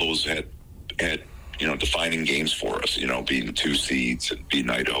all those had defining games for us. Beating the 2 seeds and beating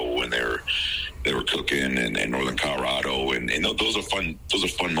Idaho, and they were cooking, and Northern Colorado, and those are fun. Those are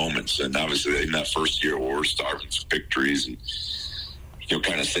fun moments. And obviously in that first year, we're starving for victories, and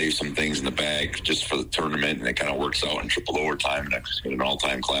kind of save some things in the bag just for the tournament, and it kind of works out in triple overtime in an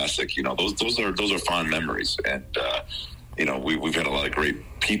all-time classic. Those are fond memories, and we've had a lot of great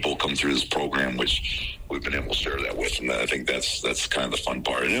people come through this program, which we've been able to share that with, and I think that's kind of the fun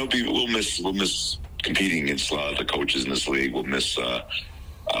part. And we'll miss competing against a lot of the coaches in this league. We'll miss a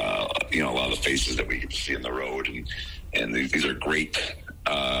lot of the faces that we get to see on the road, and these are great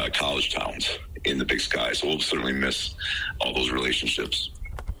college towns in the Big Sky, so we'll certainly miss all those relationships.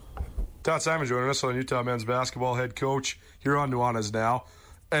 Todd Simon joining us on Utah men's basketball, head coach here on Nuanez now.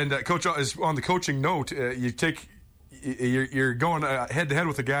 And Coach, is on the coaching note, you're going head to head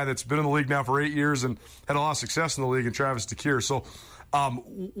with a guy that's been in the league now for 8 years and had a lot of success in the league, in Travis DeCuire. So,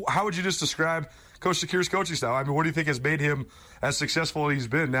 how would you just describe Coach DeCuire's coaching style? I mean, what do you think has made him as successful as he's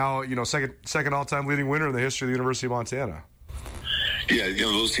been now? Second all-time leading winner in the history of the University of Montana. Yeah,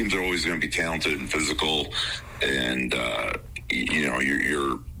 those teams are always going to be talented and physical, and they're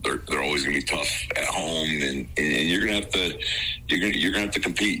always going to be tough at home, and you're going to have to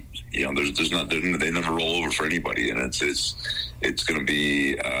compete. They never roll over for anybody, and it's going to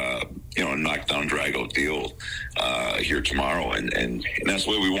be a knockdown, drag out deal here tomorrow, and that's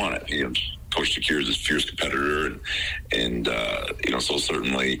the way we want it. Coach Shakir is a fierce competitor, and so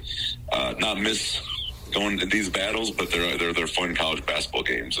certainly not miss going to these battles, but they're fun college basketball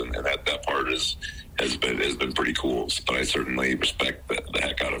games, and that part has been pretty cool. But I certainly respect the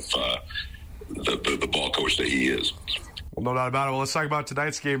heck out of the ball coach that he is. Well, no doubt about it. Well, let's talk about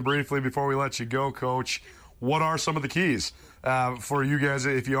tonight's game briefly before we let you go, Coach. What are some of the keys for you guys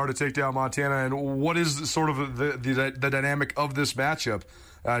if you are to take down Montana, and what is sort of the dynamic of this matchup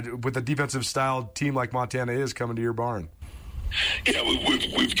with a defensive style team like Montana is coming to your barn? Yeah,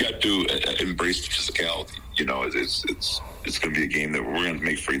 we've got to embrace the physicality. It's going to be a game that we're going to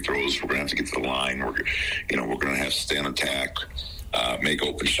make free throws. We're going to have to get to the line. We're going to have to stay on attack, make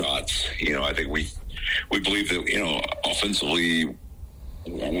open shots. I think we believe that offensively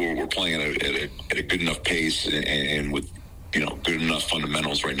we're playing at a good enough pace and with good enough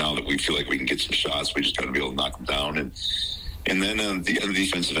fundamentals right now that we feel like we can get some shots. We just got to be able to knock them down, and then on the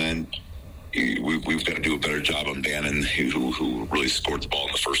defensive end, we've got to do a better job on Bannon, who really scored the ball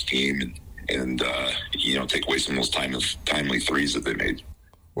in the first game, and take away some of those timely threes that they made.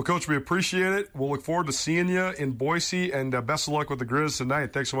 Well, Coach, we appreciate it. We'll look forward to seeing you in Boise, and best of luck with the Grizz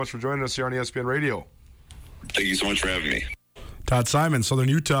tonight. Thanks so much for joining us here on ESPN Radio. Thank you so much for having me. Todd Simon, Southern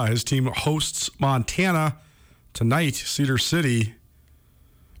Utah. His team hosts Montana tonight, Cedar City.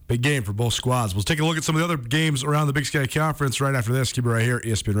 Big game for both squads. We'll take a look at some of the other games around the Big Sky Conference right after this. Keep it right here,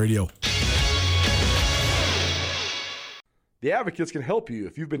 ESPN Radio. The Advocates can help you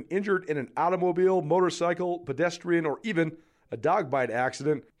if you've been injured in an automobile, motorcycle, pedestrian, or even a dog bite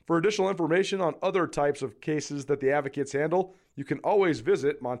accident. For additional information on other types of cases that the Advocates handle, you can always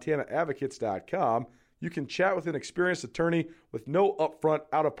visit MontanaAdvocates.com. You can chat with an experienced attorney with no upfront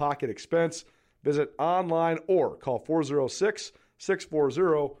out-of-pocket expense. Visit online or call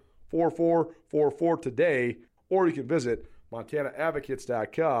 406-640-4444 today, or you can visit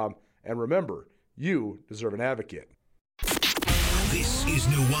MontanaAdvocates.com. And remember, you deserve an advocate. This is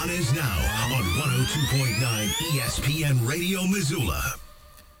Nuanez Now on 102.9 ESPN Radio Missoula.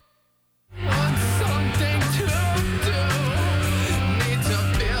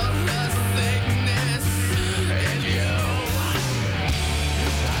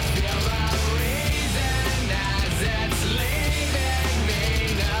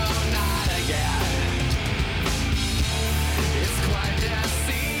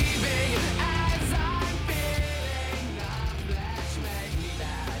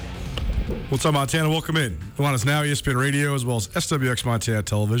 What's up, Montana? Welcome in. Nuanez Now, ESPN Radio, as well as SWX Montana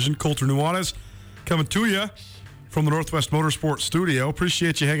Television. Colter Nuanez coming to you from the Northwest Motorsport Studio.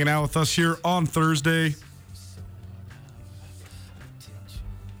 Appreciate you hanging out with us here on Thursday. You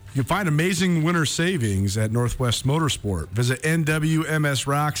can find amazing winter savings at Northwest Motorsport. Visit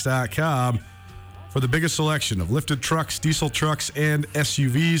nwmsrocks.com for the biggest selection of lifted trucks, diesel trucks, and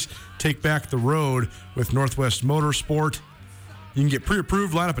SUVs. Take back the road with Northwest Motorsport. You can get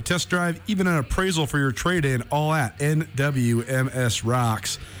pre-approved, line up a test drive, even an appraisal for your trade-in, all at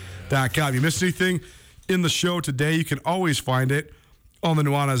nwmsrocks.com. You missed anything in the show today, you can always find it on the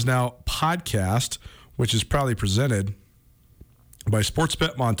Nuanez Now podcast, which is proudly presented by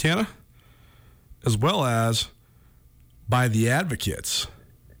Sportsbet Montana, as well as by the Advocates.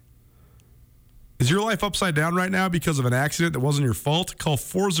 Is your life upside down right now because of an accident that wasn't your fault? Call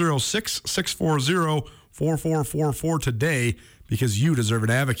 406-640-4444 today, because you deserve an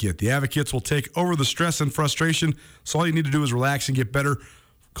advocate. The Advocates will take over the stress and frustration, so all you need to do is relax and get better.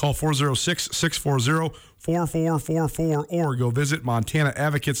 Call 406-640-4444 or go visit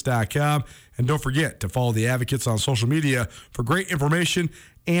MontanaAdvocates.com. And don't forget to follow the Advocates on social media for great information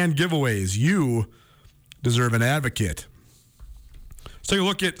and giveaways. You deserve an advocate. Let's take a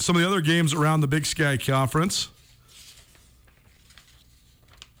look at some of the other games around the Big Sky Conference.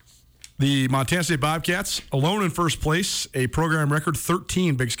 The Montana State Bobcats, alone in first place, a program record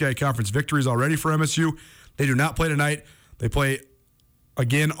 13 Big Sky Conference victories already for MSU. They do not play tonight. They play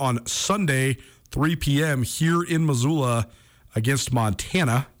again on Sunday, 3 p.m. here in Missoula against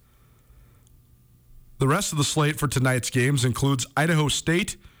Montana. The rest of the slate for tonight's games includes Idaho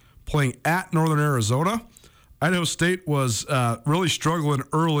State playing at Northern Arizona. Idaho State was really struggling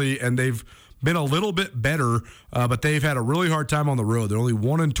early, and they've been a little bit better, but they've had a really hard time on the road. They're only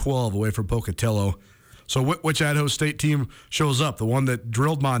 1-12 away from Pocatello. So which Idaho State team shows up? The one that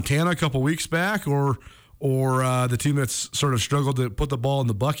drilled Montana a couple weeks back, or or the team that's sort of struggled to put the ball in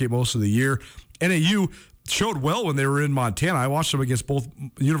the bucket most of the year. NAU showed well when they were in Montana. I watched them against both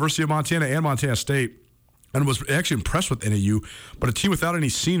University of Montana and Montana State and was actually impressed with NAU. But a team without any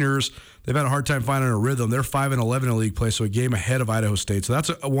seniors, they've had a hard time finding a rhythm. They're 5-11 in league play, so a game ahead of Idaho State. So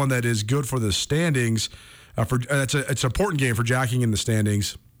that's a one that is good for the standings. It's an important game for jockeying in the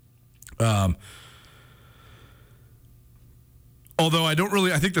standings. Although I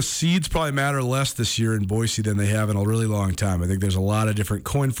think the seeds probably matter less this year in Boise than they have in a really long time. I think there's a lot of different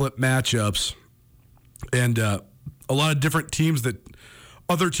coin flip matchups and a lot of different teams that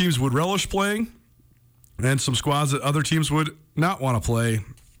other teams would relish playing and some squads that other teams would not want to play.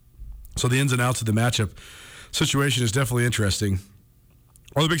 So the ins and outs of the matchup situation is definitely interesting.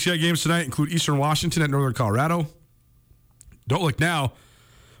 Other Big Sky games tonight include Eastern Washington at Northern Colorado. Don't look now,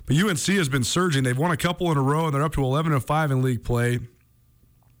 but UNC has been surging. They've won a couple in a row, and they're up to 11-5 in league play.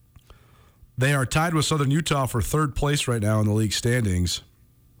 They are tied with Southern Utah for third place right now in the league standings,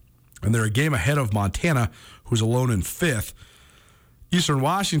 and they're a game ahead of Montana, who's alone in fifth. Eastern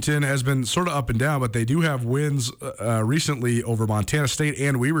Washington has been sort of up and down, but they do have wins recently over Montana State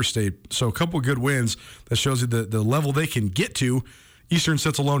and Weber State. So a couple of good wins that shows you the level they can get to. Eastern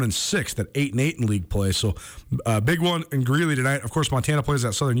sits alone in sixth at 8-8 in league play. So big one in Greeley tonight. Of course, Montana plays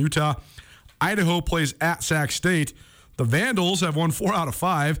at Southern Utah. Idaho plays at Sac State. The Vandals have won 4 out of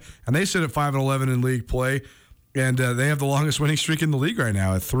 5, and they sit at 5-11 in league play. And they have the longest winning streak in the league right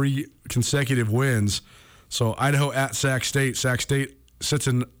now at 3 consecutive wins. So Idaho at Sac State. Sac State sits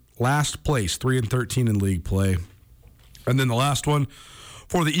in last place, 3-13 in league play. And then the last one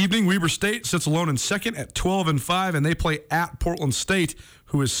for the evening, Weber State sits alone in second at 12-5, and they play at Portland State,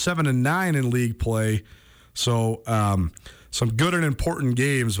 who is 7-9 in league play. So some good and important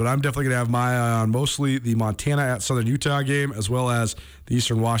games, but I'm definitely going to have my eye on mostly the Montana at Southern Utah game, as well as the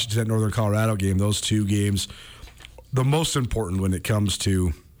Eastern Washington at Northern Colorado game. Those two games, the most important when it comes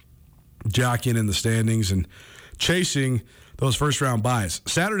to jockeying in the standings and chasing those first-round buys.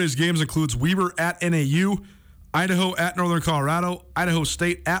 Saturday's games includes Weber at NAU, Idaho at Northern Colorado, Idaho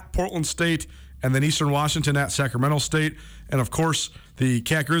State at Portland State, and then Eastern Washington at Sacramento State. And, of course, the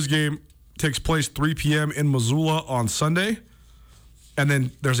Cat Grizz game takes place 3 p.m. in Missoula on Sunday. And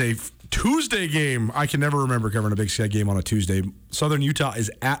then there's a Tuesday game. I can never remember covering a Big Sky game on a Tuesday. Southern Utah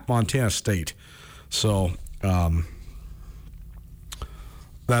is at Montana State. So that'll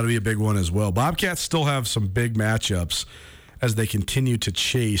be a big one as well. Bobcats still have some big matchups as they continue to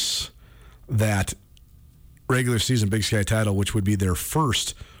chase that regular season Big Sky title, which would be their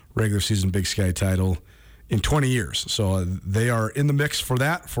first regular season Big Sky title in 20 years. So they are in the mix for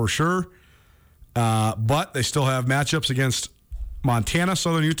that, for sure. But they still have matchups against Montana,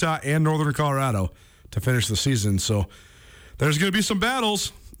 Southern Utah, and Northern Colorado to finish the season. So there's going to be some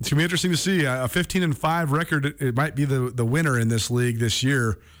battles. It's going to be interesting to see. A 15-5 record, it might be the winner in this league this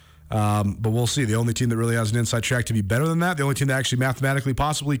year. But we'll see. The only team that really has an inside track to be better than that, the only team that actually mathematically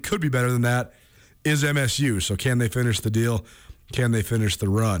possibly could be better than that, is MSU. So can they finish the deal? Can they finish the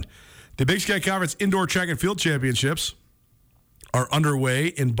run? The Big Sky Conference Indoor Track and Field Championships are underway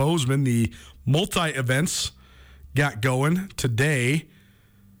in Bozeman. The multi-events got going today.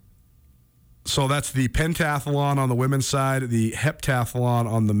 So that's the pentathlon on the women's side, the heptathlon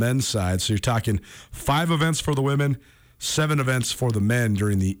on the men's side. So you're talking 5 events for the women, 7 events for the men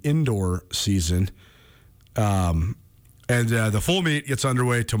during the indoor season. And the full meet gets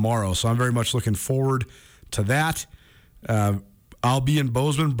underway tomorrow. So I'm very much looking forward to that. I'll be in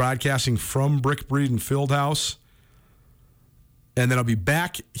Bozeman broadcasting from Brick Breeden Fieldhouse. And then I'll be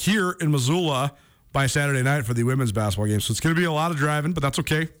back here in Missoula by Saturday night for the women's basketball game. So it's going to be a lot of driving, but that's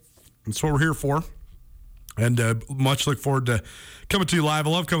okay. That's what we're here for. And much look forward to coming to you live. I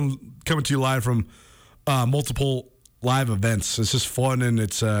love coming to you live from multiple live events. It's just fun, and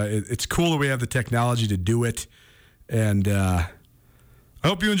it's cool that we have the technology to do it. And I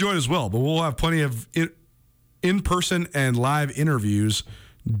hope you enjoy it as well. But we'll have plenty of in-person and live interviews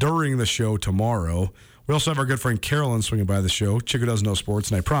during the show tomorrow. We also have our good friend Carolyn swinging by the show. Chick who doesn't know sports,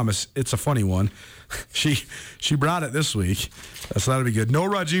 and I promise it's a funny one. She brought it this week, so that'll be good. No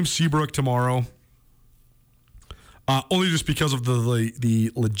Rajim Seabrook tomorrow, only just because of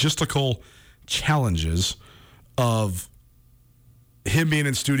the logistical challenges of him being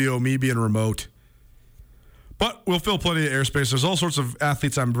in studio, me being remote. But we'll fill plenty of airspace. There's all sorts of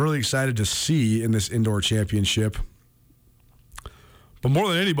athletes I'm really excited to see in this indoor championship. But more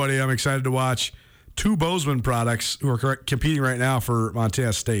than anybody, I'm excited to watch 2 Bozeman products who are competing right now for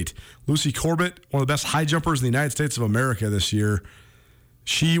Montana State. Lucy Corbett, one of the best high jumpers in the United States of America this year,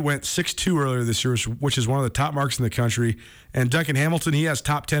 She went 6'2" earlier this year, which is one of the top marks in the country. And Duncan Hamilton, he has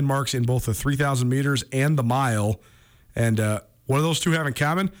top 10 marks in both the 3,000 meters and the mile. And what do those two have in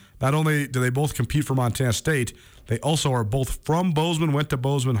common? Not only do they both compete for Montana State, they also are both from Bozeman, went to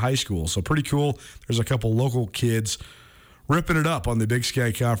Bozeman High School. So pretty cool. There's a couple local kids ripping it up on the Big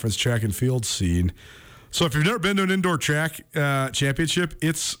Sky Conference track and field scene. So if you've never been to an indoor track championship,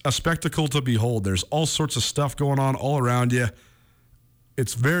 it's a spectacle to behold. There's all sorts of stuff going on all around you.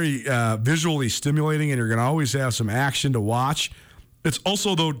 It's very visually stimulating, and you're going to always have some action to watch. It's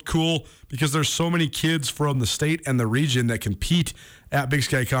also, though, cool because there's so many kids from the state and the region that compete at Big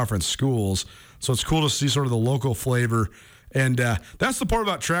Sky Conference schools. So it's cool to see sort of the local flavor. And that's the part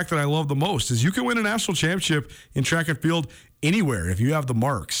about track that I love the most is you can win a national championship in track and field anywhere if you have the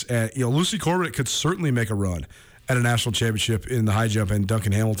marks. Lucy Corbett could certainly make a run at a national championship in the high jump, and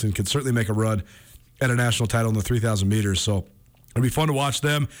Duncan Hamilton could certainly make a run at a national title in the 3,000 meters. So it'll be fun to watch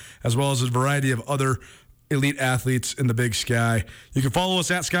them, as well as a variety of other elite athletes in the Big Sky. You can follow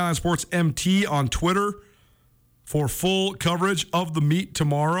us at Skyline Sports MT on Twitter for full coverage of the meet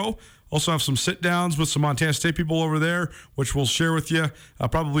tomorrow. Also have some sit-downs with some Montana State people over there, which we'll share with you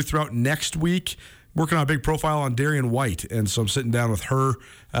probably throughout next week. Working on a big profile on Darian White, and so I'm sitting down with her,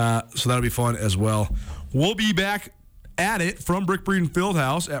 so that'll be fun as well. We'll be back at it from Brick Breeden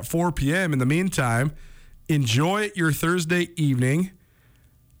Fieldhouse at 4 p.m. In the meantime, enjoy your Thursday evening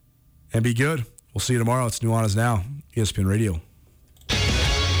and be good. We'll see you tomorrow. It's Nuanez Now, ESPN Radio.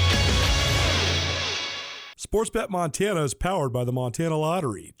 Sportsbet Montana is powered by the Montana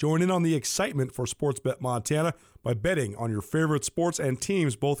Lottery. Join in on the excitement for Sportsbet Montana by betting on your favorite sports and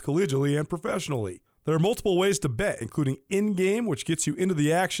teams both collegially and professionally. There are multiple ways to bet, including in-game, which gets you into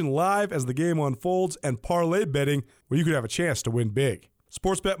the action live as the game unfolds, and parlay betting, where you could have a chance to win big.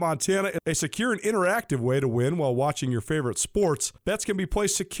 Sportsbet Montana is a secure and interactive way to win while watching your favorite sports. Bets can be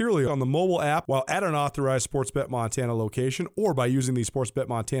placed securely on the mobile app while at an authorized Sportsbet Montana location or by using the Sportsbet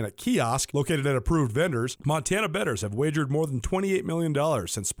Montana kiosk located at approved vendors. Montana bettors have wagered more than $28 million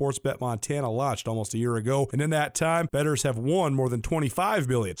since Sportsbet Montana launched almost a year ago, and in that time, bettors have won more than $25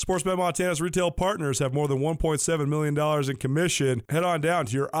 million. Sportsbet Montana's retail partners have more than $1.7 million in commission. Head on down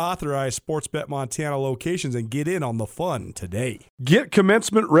to your authorized Sportsbet Montana locations and get in on the fun today. Get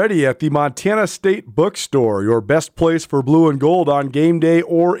commencement ready at the Montana State Bookstore, your best place for blue and gold on game day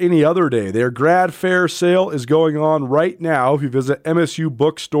or any other day. Their grad fair sale is going on right now if you visit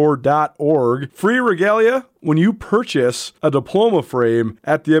msubookstore.org. Free regalia when you purchase a diploma frame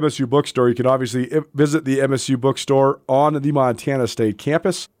at the MSU Bookstore. You can obviously visit the MSU Bookstore on the Montana State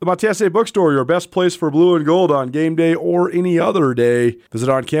campus. The Montana State Bookstore, your best place for blue and gold on game day or any other day. Visit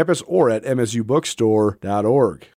on campus or at msubookstore.org.